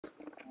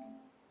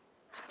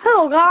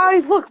Hello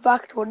guys, welcome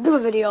back to another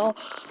video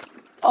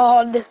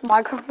on this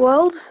Minecraft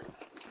world.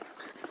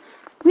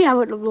 We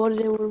haven't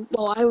uploaded it,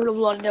 well I haven't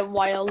uploaded in a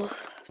while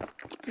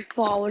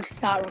before I would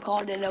start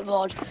recording and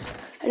upload.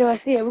 Anyway,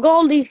 so yeah, we've got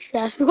all these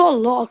chests, we've got a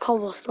lot of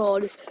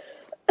cobblestone.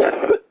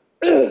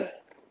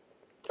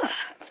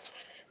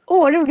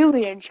 Oh, I never knew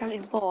we had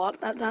enchanted board,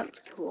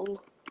 that's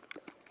cool.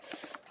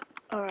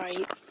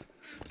 Alright.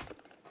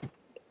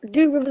 Do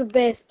you remember the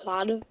base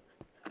plan?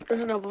 I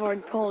don't know if I've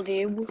already told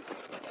you.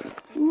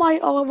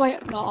 Might or I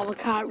might not, I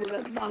can't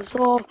remember.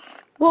 So,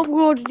 what I'm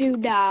going to do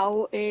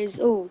now is,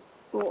 we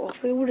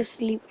want to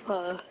sleep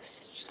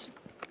first.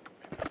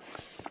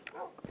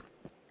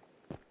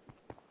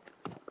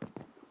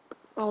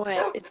 Oh wait,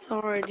 it's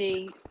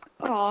already,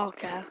 oh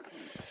okay.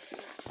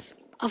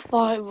 I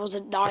thought it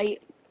wasn't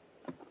night.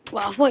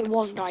 Well, I thought it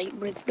was night,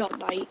 but it's not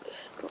night.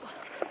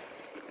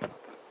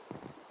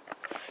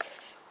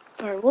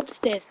 Alright, what's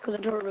this? Because I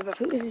don't remember. I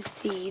think this is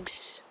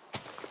seeds.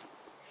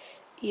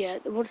 Yeah,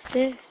 what's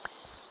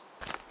this?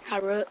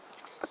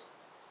 Carrots.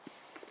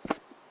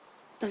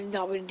 That's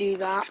not going to do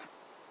that.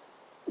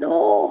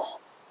 No!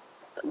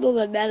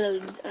 Another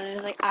melons, and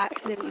I like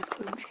accidentally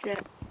punched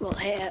it. Well,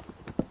 hit it.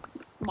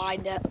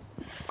 Mind it.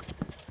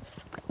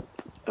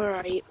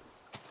 Alright.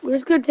 We're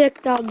just going to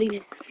take down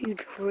these few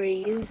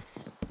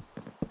trees.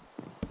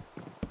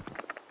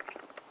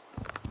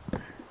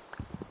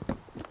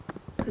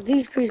 Because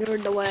these trees are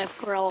in the way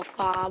for our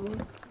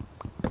farm.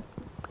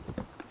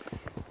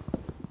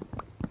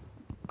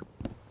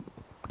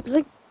 There's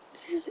like,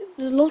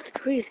 there's lots of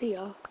trees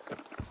here.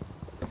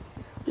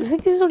 I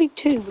think there's only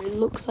two, but it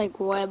looks like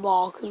way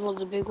more, because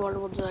one's a big one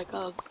and one's like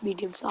a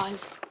medium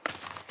size.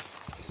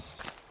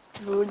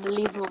 We're going to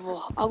leave them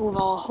out of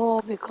our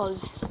home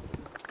because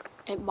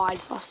it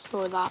mines faster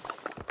with that.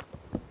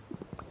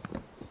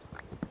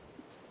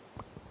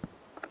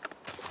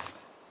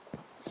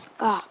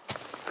 Ah.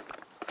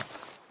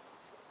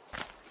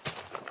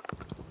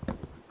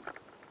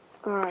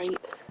 Alright.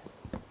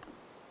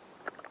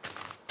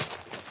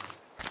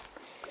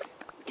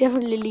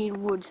 Definitely need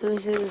wood, so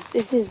this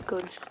is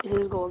good. This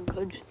is going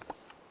good.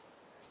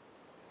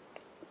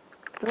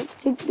 I don't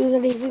think there's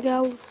anything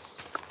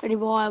else. Any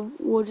more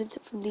wood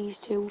except from these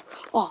two.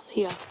 Oh,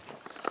 here.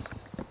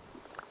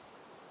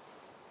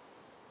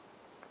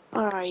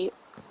 Alright.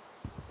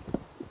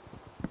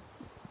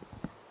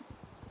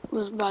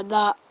 Let's mind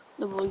that.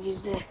 Then we'll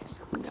use this to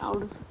come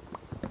down.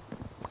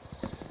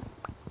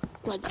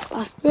 Right, that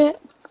last bit.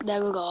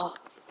 There we go.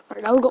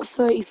 Right, now we've got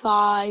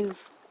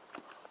 35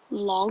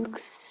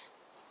 logs.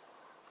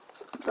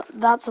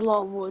 That's a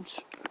lot of wood.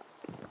 Is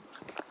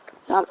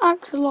that an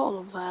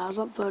axolotl there? Is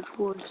that birch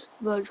wood?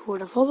 Birch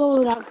wood. I thought that was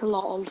an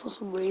axolotl for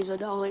some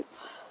reason. I was like,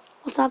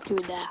 what's that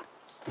doing there?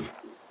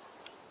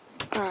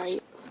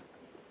 Alright.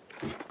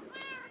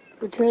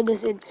 We turn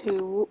this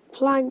into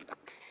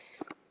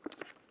planks.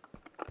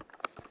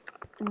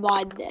 And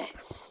mine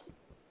this.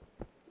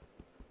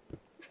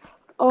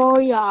 Oh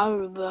yeah, I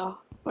remember.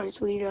 Right,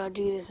 so we need to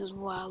do this as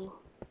well.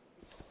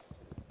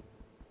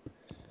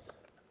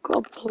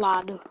 Got a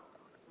plan.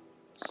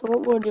 So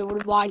what we're doing,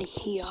 we're mine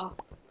here.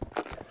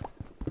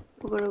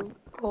 We're gonna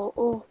go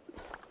up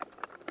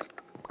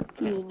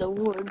using the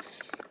wood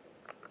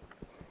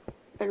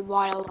and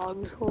mine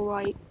along. So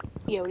right,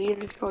 yeah, we need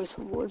to destroy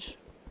some wood.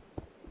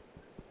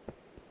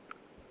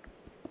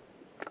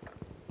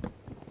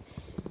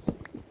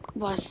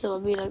 But still, I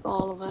mean like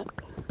all of it.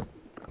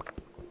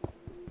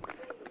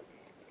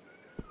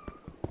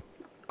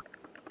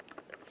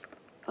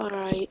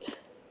 Alright.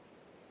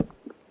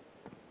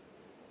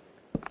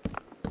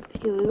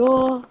 Here we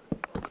go.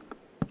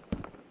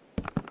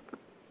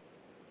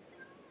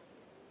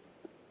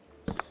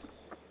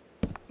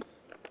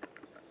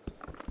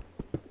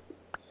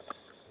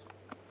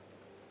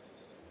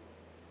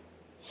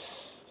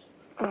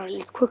 Alright,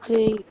 let's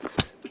quickly.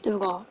 There we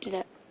go, did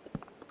it.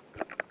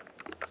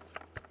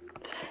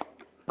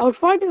 I would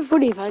find it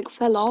funny if I like,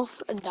 fell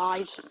off and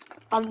died.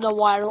 I don't know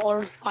why I don't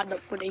always find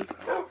that funny.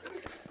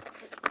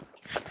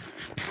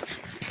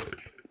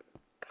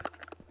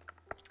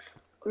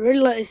 I really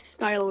like this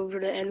style we've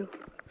done it in.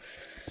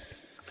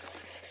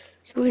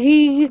 So we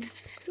need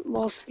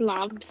more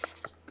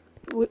slabs.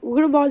 We're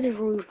gonna mine this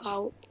roof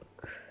out.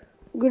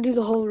 We're gonna do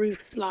the whole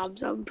roof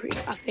slabs, I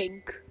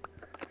think.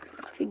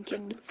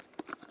 Thinking.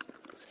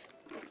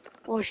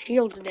 Oh,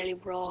 shield nearly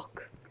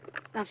broke.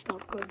 That's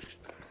not good.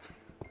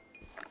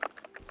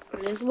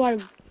 But this is why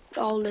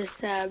all this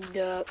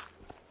dirt.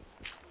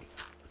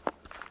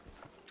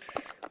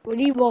 We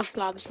need more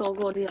slabs, so I'll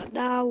go do that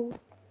now.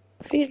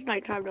 I think it's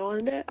night time now,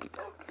 isn't it?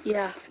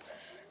 Yeah.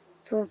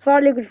 So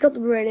finally we can stop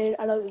the raining.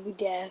 I know it'll be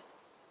day.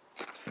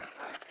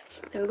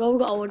 There we go, we've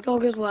got our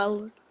dog as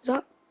well. Is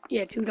that?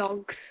 Yeah, 2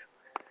 dogs.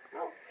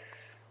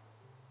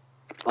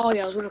 Oh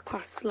yeah, I was gonna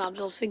craft slabs.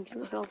 I was thinking to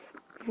myself,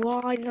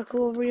 why did I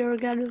come over here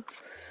again?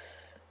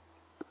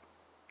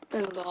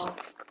 There we go.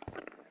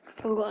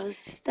 We've got a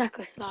stack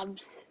of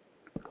slabs.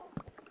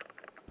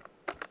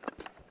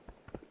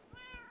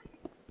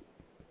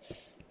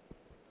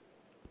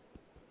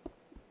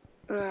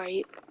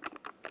 Right.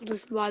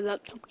 Just mine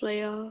that top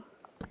layer.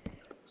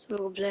 So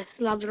we'll place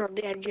slabs around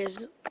the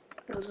edges.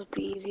 It'll just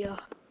be easier.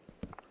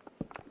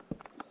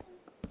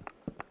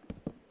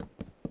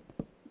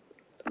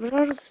 But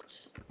I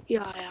just,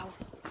 yeah, I have.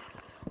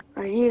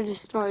 I need to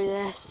destroy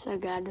this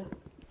again.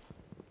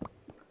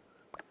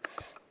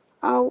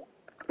 Oh,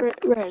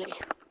 really?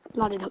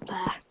 Landed up there.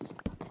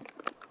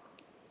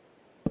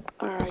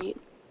 Alright.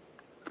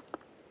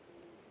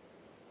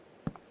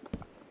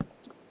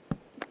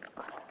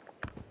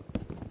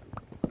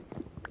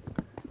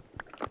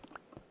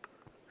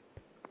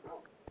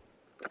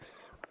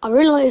 I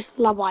really like this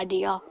slab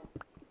idea.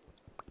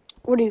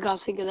 What do you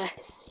guys think of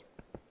this?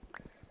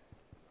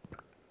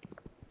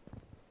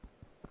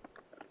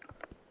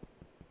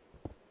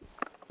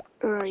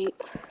 Alright.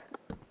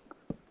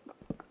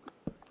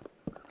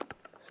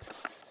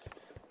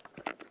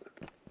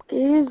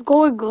 This is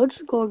going good,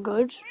 going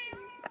good.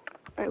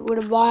 Right, we're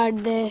gonna mine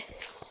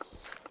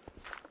this.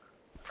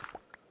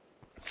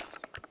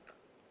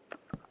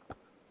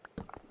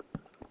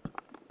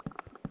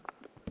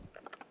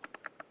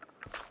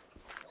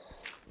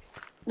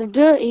 The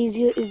dirt is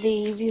the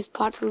easiest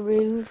part to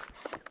remove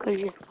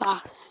because you're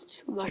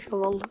fast,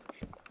 measurable.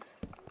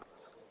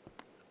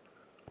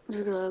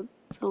 Just gonna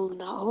fill in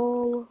that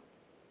hole.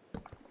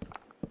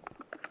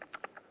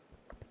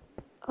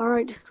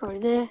 Alright, destroy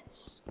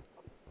this.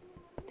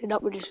 Did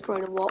not we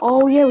destroy the wall?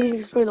 Oh yeah, we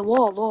destroy the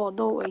wall, oh,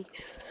 don't we?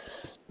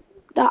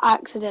 That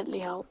accidentally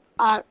helped.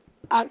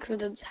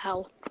 Accidents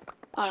hell.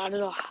 I don't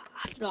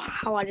know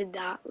how I did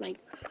that. Like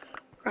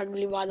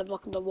randomly by the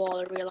block of the wall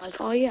and realised,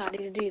 oh yeah, I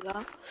need to do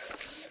that.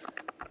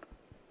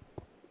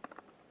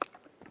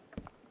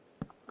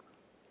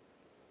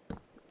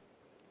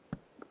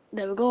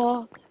 There we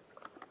go.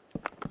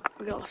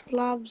 We got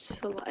slabs,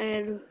 fill that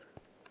in.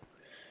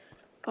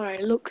 Alright,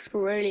 it looks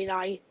really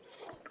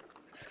nice.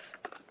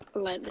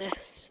 Like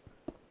this.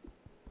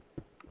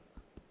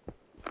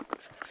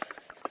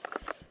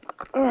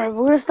 Alright,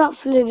 we're gonna start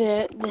filling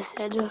this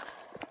in.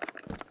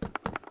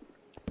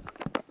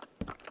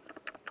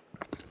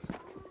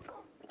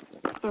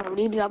 Alright, we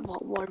need that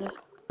bottom one.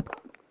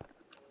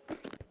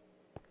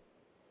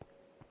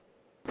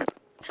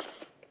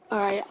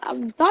 Alright,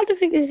 I'm starting to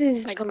think this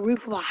is like a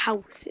roof of a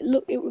house.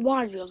 It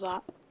reminds me of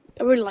that.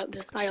 I really like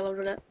the style of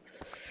it.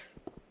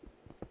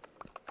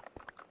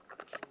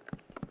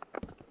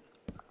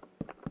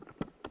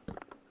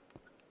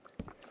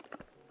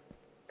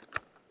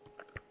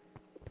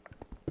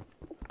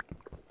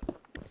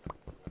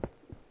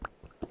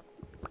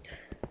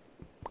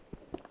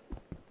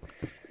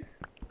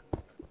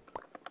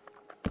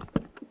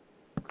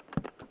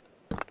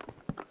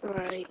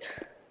 Right.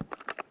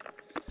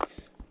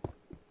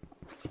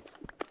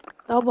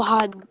 Now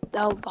behind.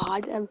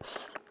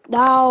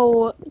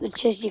 Now the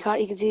chest you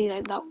can see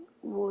like that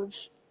wood.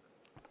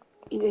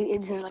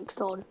 Into like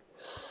stone.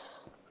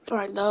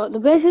 Right, now the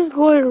base is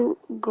going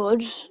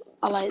good.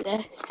 I like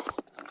this.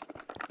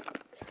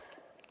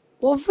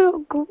 What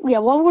I'm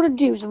gonna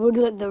do is I'm gonna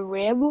do like the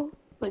rim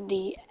with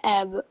the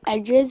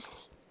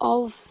edges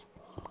of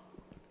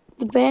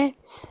the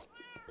base.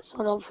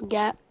 So don't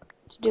forget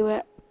to do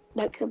it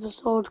next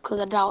episode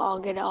because I doubt I'll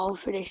get it all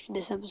finished in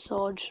this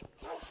episode.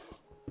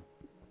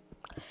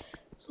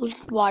 So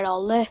let's write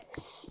all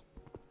this.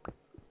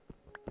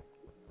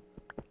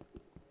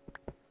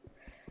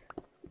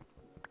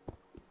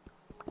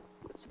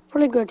 It's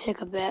probably gonna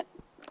take a bit.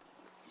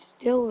 It's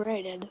still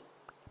raining.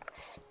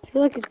 I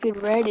feel like it's been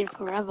raining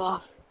forever.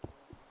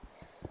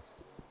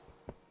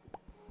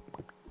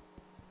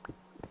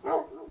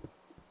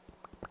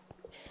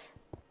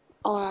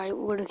 Alright,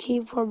 we're gonna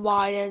keep on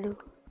mining.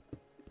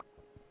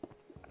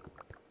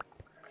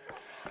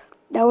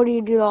 Now we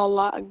need to do all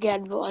that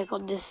again, but like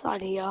on this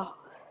side here.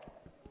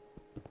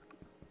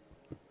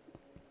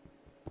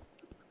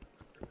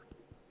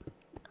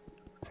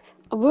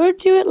 I'm gonna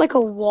do it like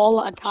a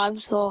wall at a time,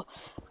 so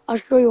I'll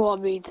show you what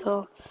I mean.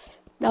 So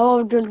now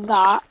I've done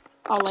that,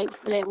 I'll like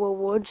fill it with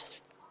wood.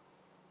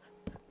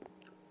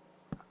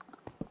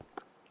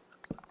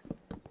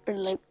 And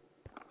like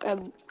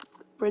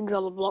brings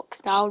all the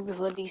blocks down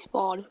before they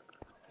despawn.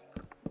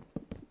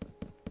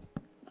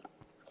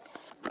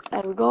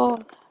 There we go.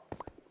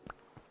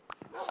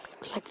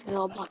 Collect it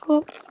all back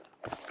up.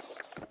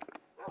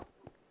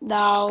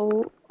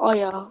 Now, oh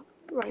yeah,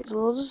 right, so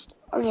we'll just,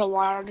 I don't know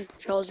why I just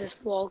chose this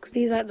wall, because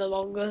these like the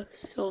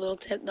longest, so they'll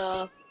take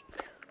the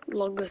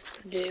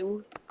longest to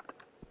do.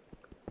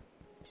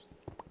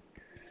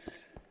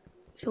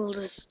 So we'll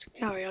just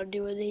carry on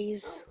doing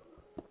these.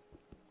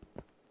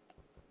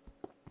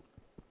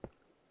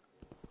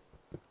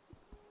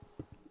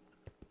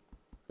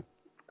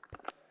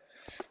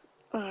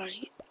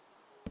 Alright.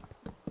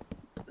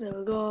 There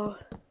we go.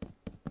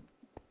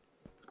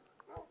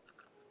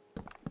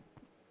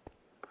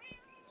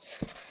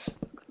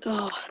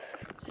 Oh,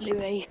 silly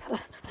me.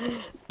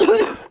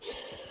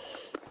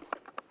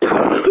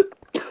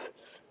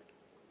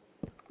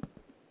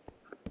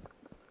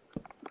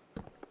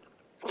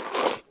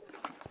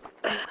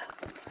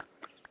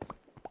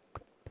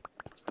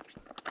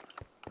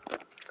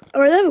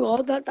 Alright, there we go.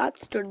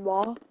 That's done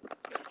more.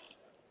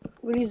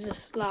 gonna use the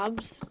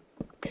slabs.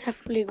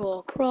 Definitely go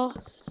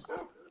across.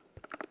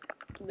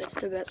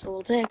 Missed a bit, so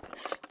we'll take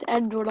the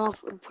end one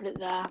off and put it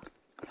there.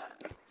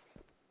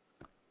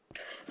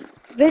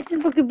 This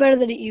is looking better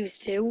than it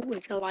used to,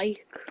 which I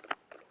like.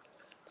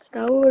 So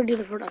now we're gonna do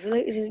the front. I feel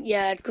like this is,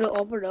 yeah, it's gonna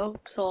open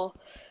up. So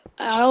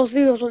I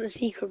also want a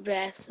secret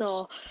base,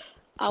 so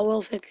I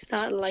will fix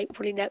that and like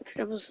put it next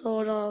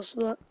episode or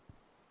something.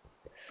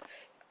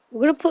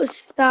 We're gonna put a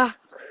stack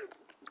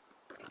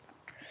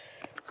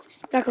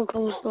of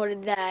cobblestone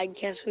in there in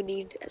case we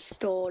need a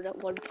stone at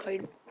one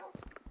point.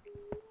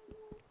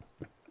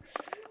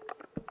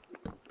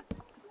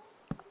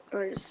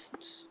 Alright,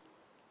 let's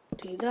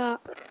do that.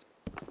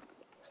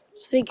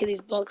 Speaking of these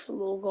blocks,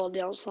 we'll go on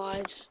the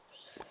outside.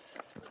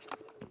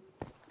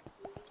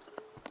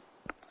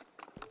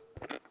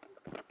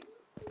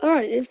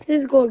 Alright, this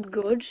is going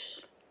good.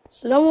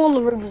 So now all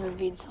the rooms have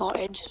been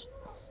sorted.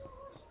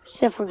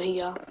 Except from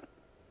here.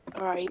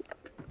 Alright.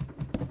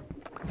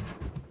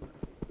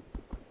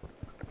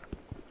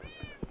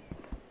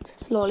 Just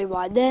slowly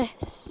mine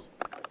this.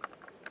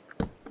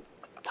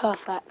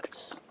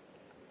 Perfect.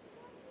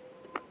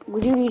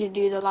 We do need to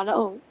do the ladder.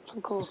 Oh,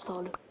 some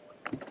cobblestone.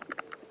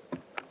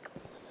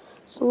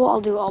 So what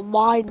I'll do, I'll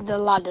mine the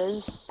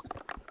ladders,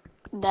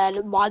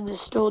 then mine the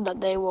stone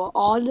that they were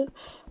on,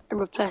 and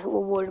replace it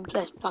with wood and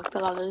place back the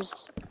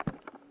ladders.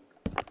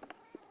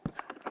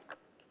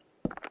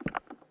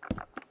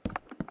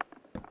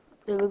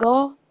 There we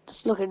go.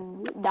 It's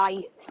looking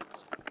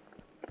nice.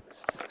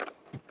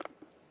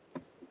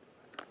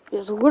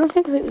 Yeah, so we're gonna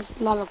fix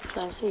this ladder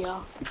place here,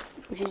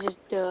 which is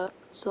just dirt.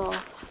 So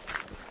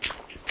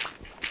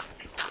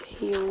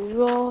here we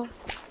go.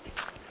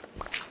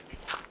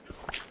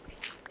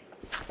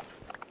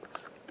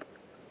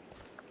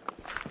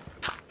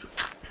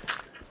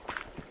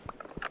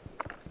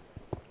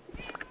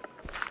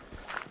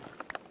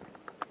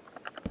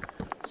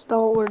 So now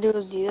what we're gonna do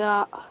is do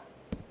that.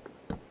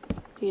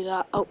 Do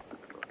that. Oh.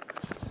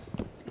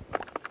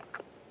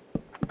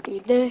 Do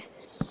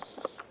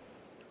this.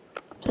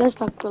 Place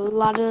back the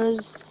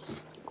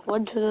ladders. Go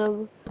into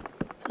them.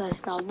 Place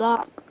down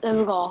that. There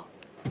we go.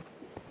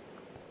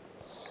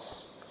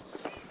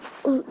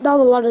 Now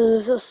the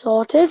ladders are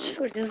sorted,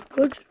 which is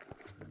good.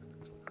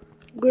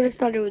 I'm gonna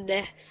start doing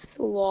this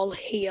wall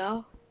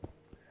here.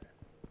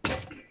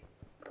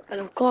 And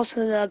of course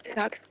the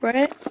pickaxe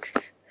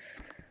breaks.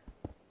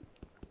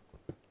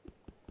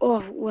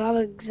 Oh, we have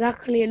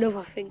exactly enough,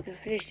 I think, to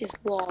finish this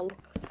wall.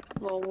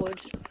 More wood.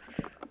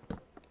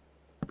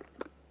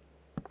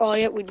 Oh,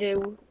 yeah, we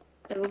do.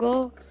 There we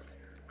go.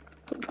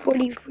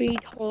 23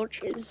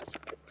 torches.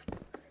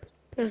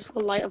 This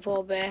will light up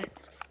our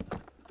base.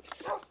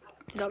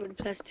 Did not been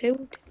plus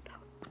 2.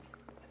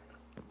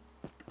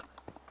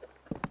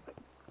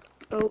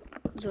 Oh,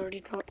 it's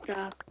already not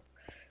there.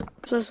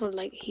 Plus 1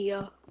 like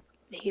here.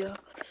 And here.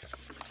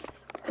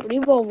 We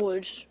need more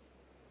wood.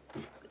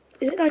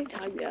 Is it night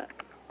time yet?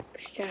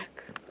 Let's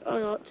check. Oh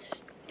no,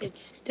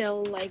 it's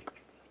still like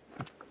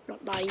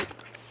not night.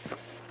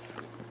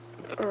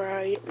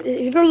 Right.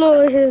 If you don't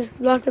know this is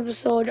last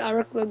episode, I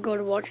recommend going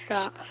to watch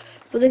that.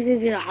 But this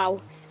is in a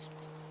house.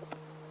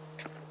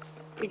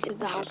 Which is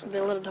the house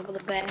built on top of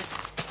the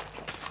base.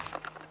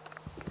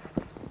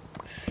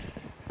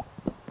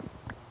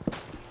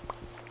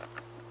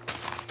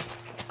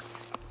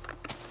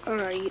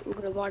 Alright, we're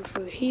gonna mine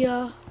through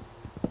here.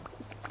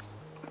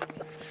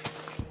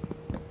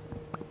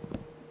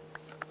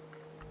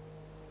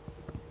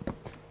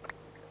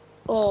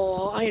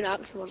 Oh, iron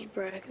axe wants to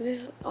break. Is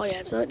this? Oh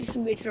yeah, so it's a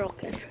major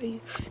rocket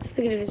tree. I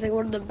think if it's like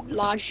one of the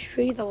large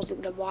trees, I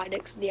wasn't gonna mine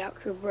next to the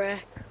actual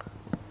break.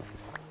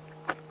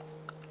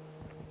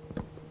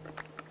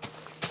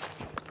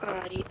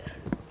 Alright,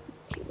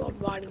 keep on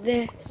mining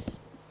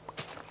this.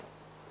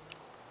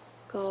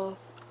 Go.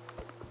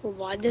 We'll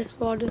mine this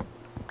one.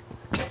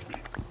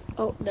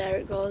 Oh, there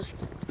it goes.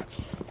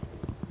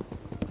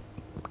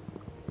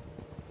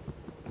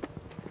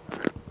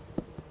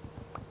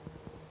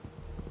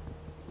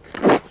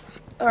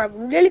 Alright,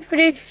 we're nearly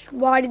finished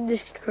mining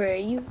this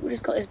tree. We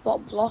just got this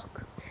bottom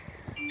block.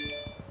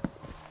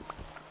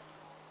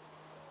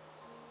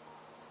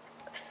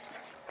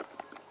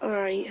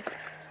 Alright.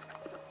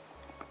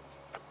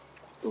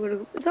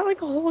 Is that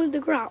like a hole in the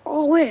ground?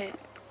 Oh wait.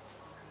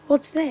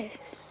 What's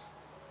this?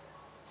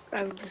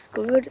 I've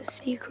discovered a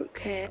secret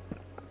kit.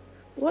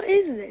 What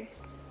is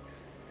this?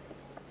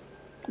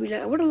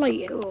 I want to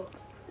light it up.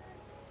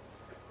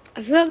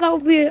 I feel like that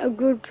would be a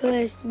good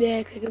place to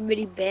make like a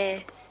mini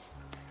base.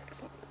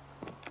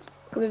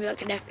 Could maybe like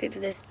connect it to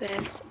this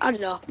base. I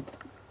don't know.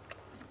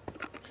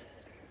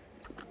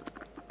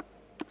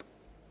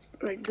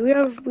 Right, we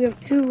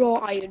have 2 raw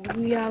iron.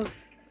 We have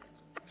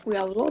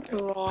lots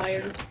of raw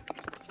iron.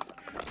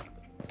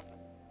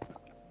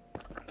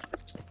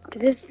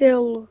 Is it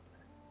still?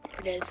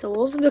 It is. So we'll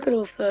also make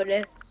another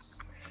furnace.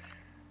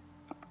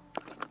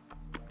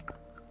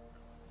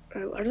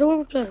 Right, I don't know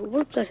what place.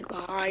 We'll place it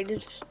behind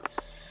it.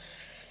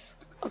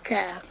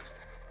 Okay.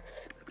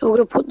 Now we're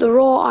gonna put the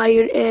raw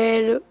iron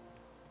in.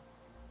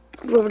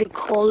 really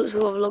cold,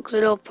 so I've looked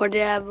it up on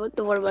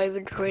the one of my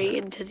inventory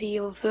into the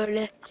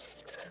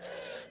furnace.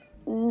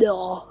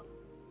 No,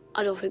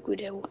 I don't think we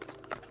do.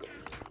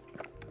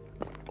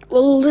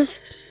 We'll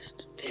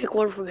just take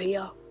one from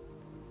here.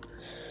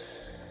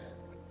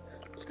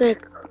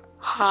 Take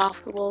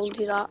half, and we'll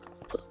do that.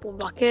 Put one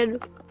back in.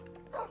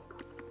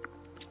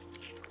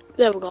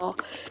 There we go.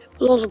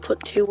 We'll also put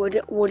two wood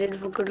in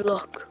for good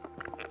luck.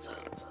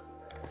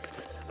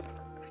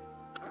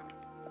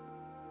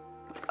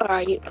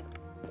 Alright.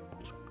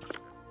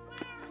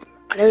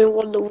 I don't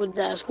want the wood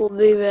there, so we'll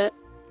move it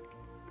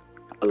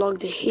along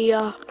to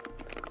here.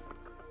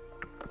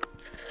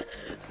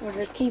 We're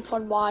gonna keep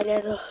on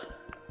mining.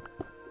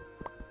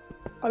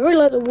 I really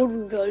like the wood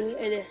we've done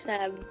in this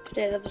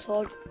today's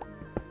episode.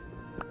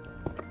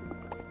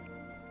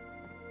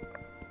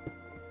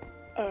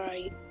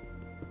 Alright.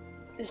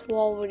 This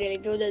wall we're nearly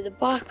done, and the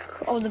back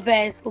of the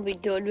base will be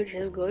done, which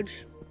is good.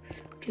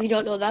 If you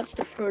don't know, that's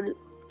the front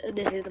and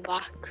this is the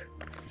back.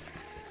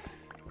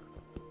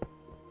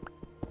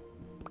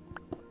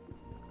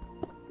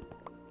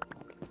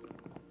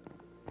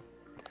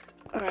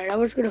 Alright,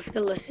 I'm just gonna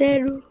fill this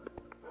in.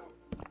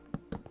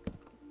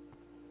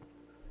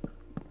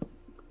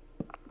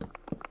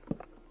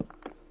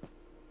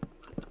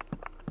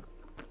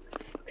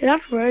 Okay,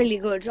 that's really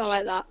good, I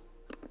like that.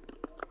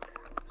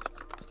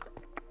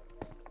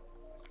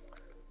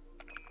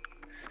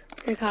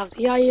 Take off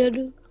the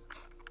iron.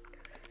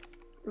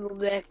 We'll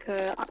make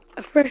a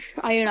fresh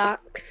iron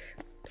axe.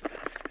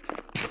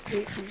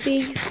 Make some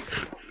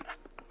beef.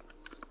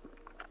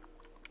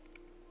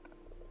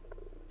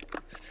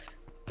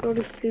 All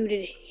the food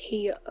in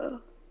here.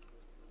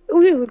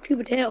 Oh, yeah, with 2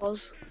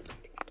 potatoes.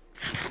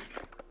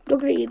 Not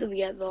gonna eat them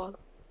yet, though.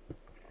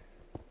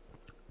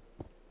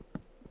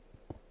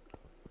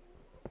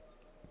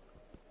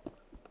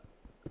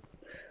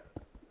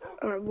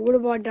 Alright, we're gonna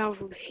mine down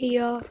from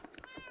here.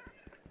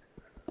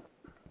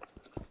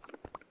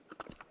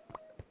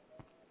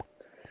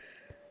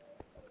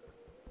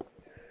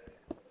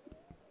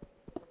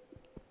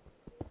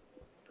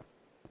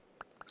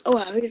 Oh,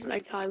 I think it's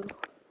night time.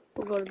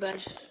 We'll go to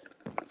bed.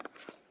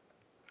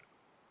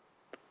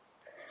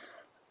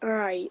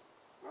 Alright.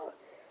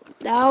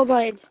 Now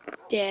that it's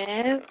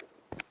there,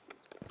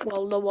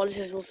 well, no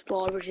monsters will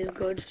spawn, which is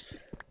good.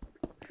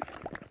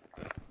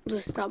 We'll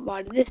just start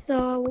mining this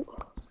now.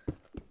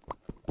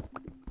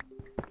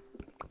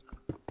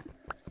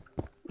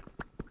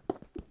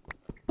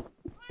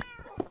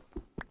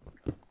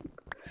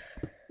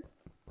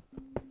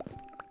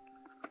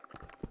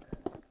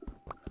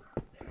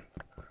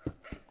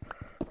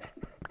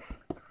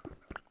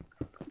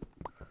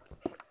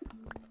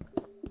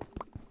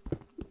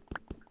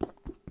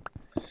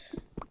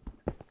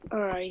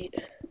 Alright.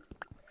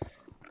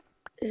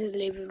 This is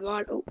leaving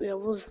mine. Oh, yeah,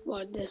 we'll just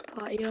mine this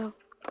part here.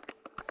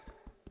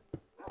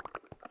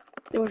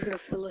 Then we're just gonna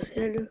fill this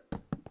in.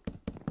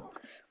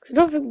 Cause I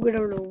don't think we're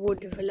gonna have enough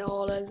wood to fill it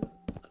all in.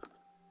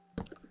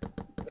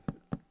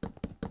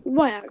 We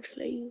might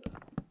actually.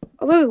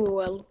 Or maybe we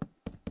will.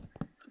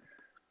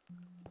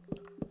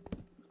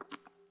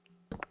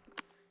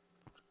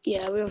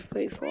 Yeah, we have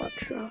 34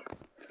 extra.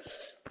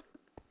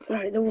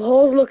 Alright, the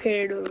wall's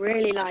looking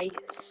really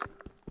nice.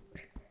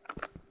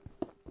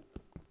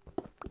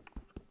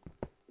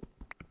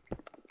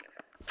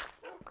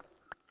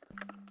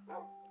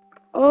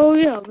 Oh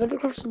yeah, I'm gonna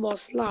craft some more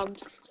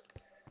slabs.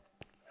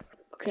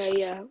 Okay,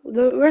 yeah.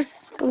 The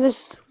rest of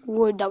this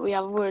wood that we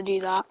have, we're gonna do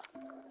that.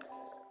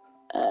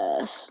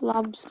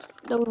 Slabs.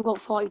 Then we've got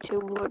 42,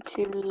 we've got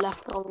 2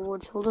 leftover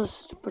wood, so we'll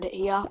just put it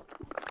here.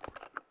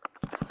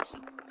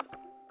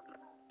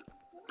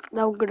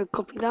 Now we're gonna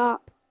copy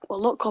that.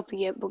 Well, not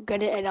copy it, but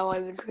get it in our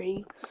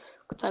inventory.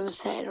 Because I have a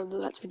setting on that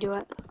lets me do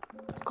it.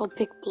 It's called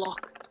pick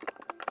block.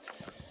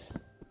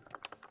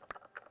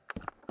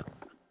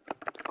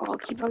 Oh, I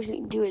keep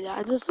actually doing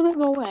that. Is there still a bit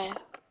more way?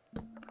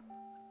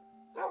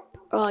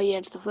 Oh yeah,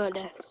 it's the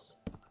furnace.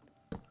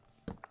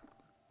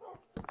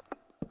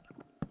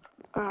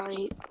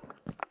 Alright.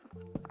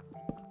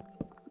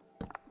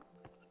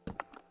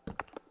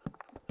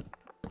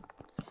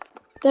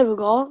 There we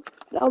go.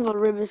 The other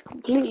rim is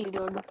completely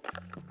done.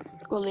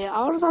 Well, yeah,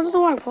 I don't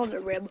know why I called it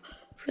a rim.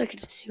 I feel like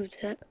it suits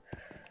it.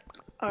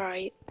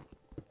 Alright.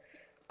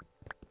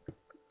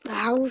 The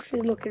house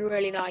is looking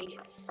really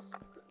nice.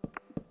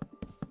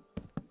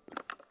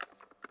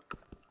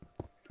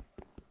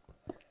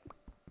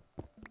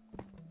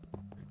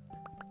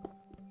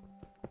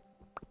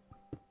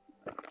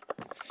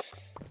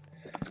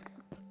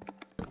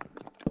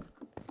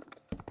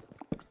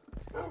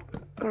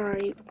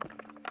 Alright.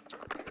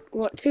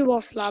 We've got 2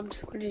 more slabs.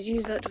 We'll just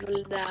use that to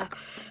fill in there.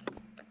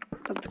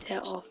 And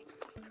potato.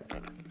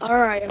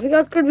 Alright, I think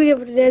that's gonna be it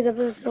for today's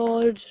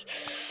episode.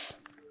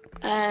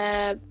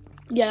 Yeah,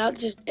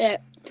 that's just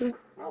it.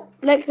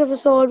 Next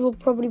episode, we'll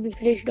probably be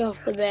finishing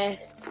off the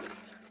base.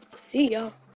 See ya.